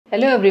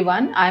Hello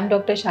everyone, I am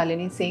Dr.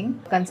 Shalini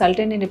Singh,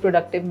 consultant in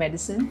reproductive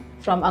medicine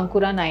from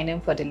Ankura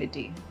 9M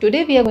Fertility.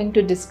 Today we are going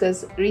to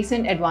discuss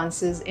recent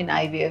advances in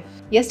IVF.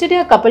 Yesterday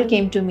a couple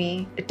came to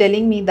me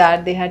telling me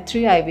that they had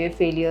 3 IVF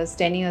failures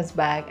 10 years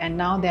back and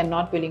now they are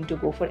not willing to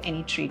go for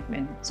any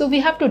treatment. So we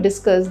have to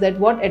discuss that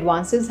what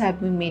advances have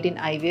been made in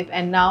IVF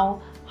and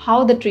now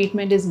how the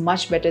treatment is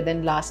much better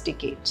than last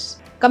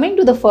decades. Coming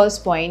to the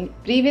first point,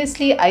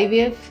 previously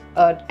IVF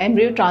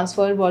embryo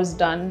transfer was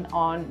done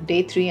on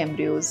day 3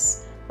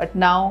 embryos. But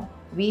now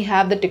we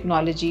have the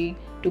technology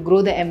to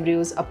grow the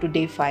embryos up to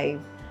day 5,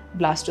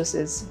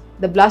 blastocysts.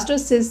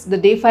 The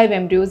day 5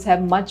 embryos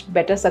have much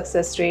better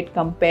success rate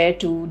compared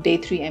to day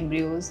 3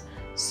 embryos.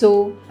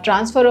 So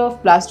transfer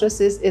of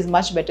blastocysts is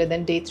much better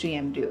than day 3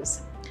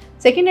 embryos.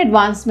 Second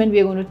advancement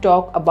we are going to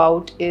talk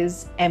about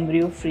is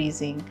embryo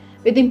freezing.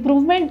 With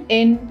improvement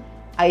in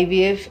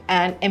IVF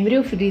and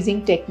embryo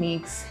freezing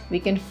techniques, we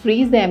can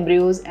freeze the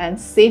embryos and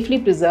safely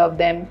preserve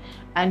them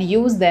and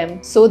use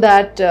them so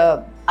that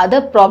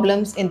other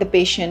problems in the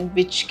patient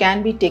which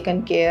can be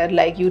taken care,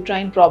 like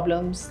uterine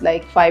problems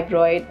like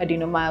fibroid,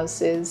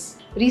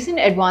 adenomyosis. Recent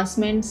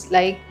advancements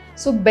like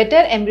better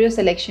embryo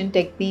selection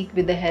technique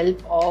with the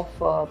help of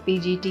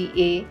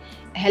PGTA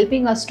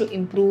helping us to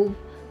improve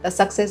the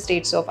success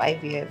rates of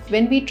IVF.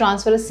 When we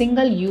transfer a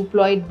single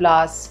euploid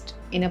blast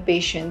in a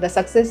patient, the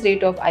success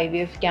rate of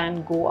IVF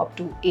can go up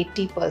to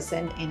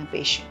 80% in a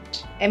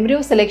patient.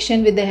 Embryo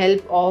selection with the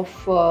help of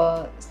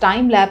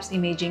time-lapse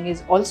imaging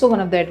is also one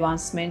of the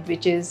advancements,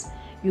 which is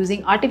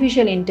using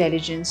artificial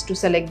intelligence to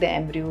select the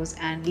embryos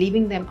and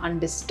leaving them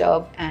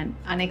undisturbed and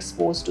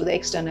unexposed to the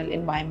external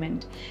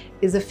environment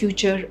is the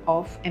future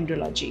of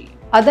embryology.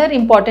 Other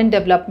important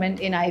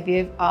development in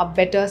IVF are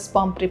better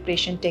sperm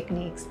preparation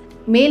techniques.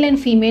 Male and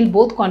female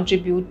both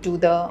contribute to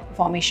the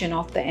formation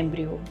of the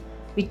embryo.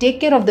 We take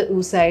care of the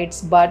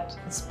oocytes, but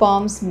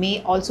sperms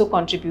may also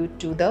contribute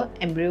to the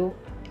embryo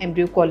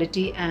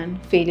quality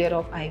and failure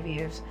of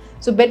IVF.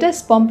 So better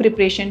sperm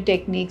preparation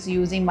techniques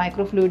using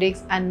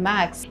microfluidics and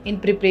MACs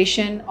in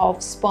preparation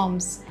of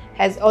sperms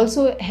has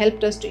also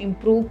helped us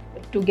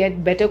to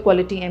get better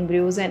quality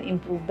embryos and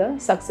improve the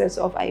success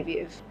of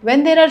IVF.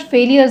 When there are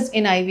failures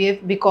in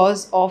IVF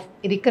because of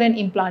recurrent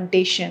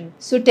implantation,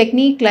 so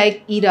technique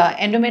like ERA,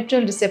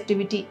 endometrial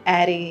receptivity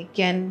array,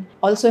 can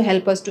also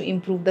help us to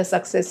improve the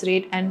success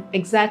rate and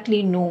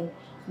exactly know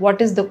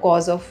what is the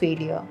cause of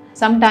failure.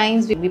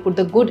 Sometimes we put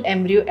the good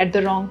embryo at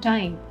the wrong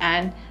time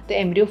and the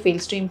embryo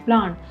fails to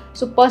implant.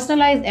 So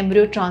personalized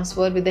embryo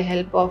transfer with the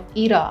help of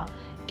ERA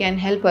can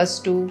help us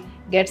to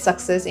get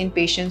success in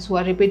patients who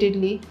are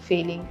repeatedly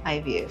failing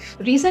IVF.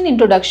 Recent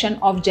introduction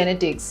of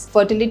genetics,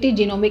 fertility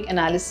genomic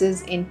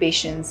analysis in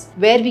patients,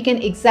 where we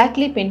can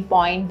exactly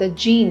pinpoint the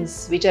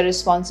genes which are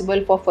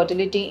responsible for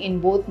fertility in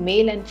both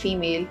male and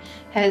female,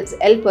 has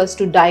helped us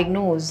to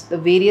diagnose the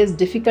various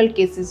difficult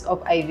cases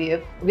of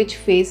IVF which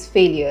face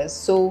failures.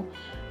 So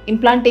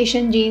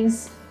implantation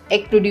genes,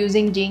 egg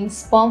producing genes,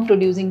 sperm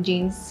producing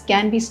genes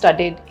can be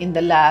studied in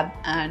the lab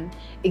and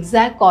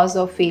exact cause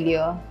of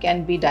failure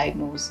can be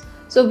diagnosed.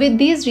 So with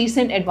these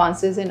recent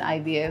advances in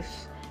IVF,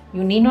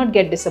 you need not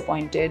get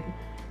disappointed,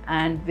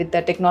 and with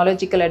the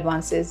technological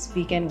advances,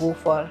 we can go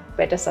for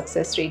better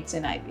success rates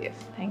in IVF.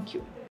 Thank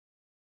you.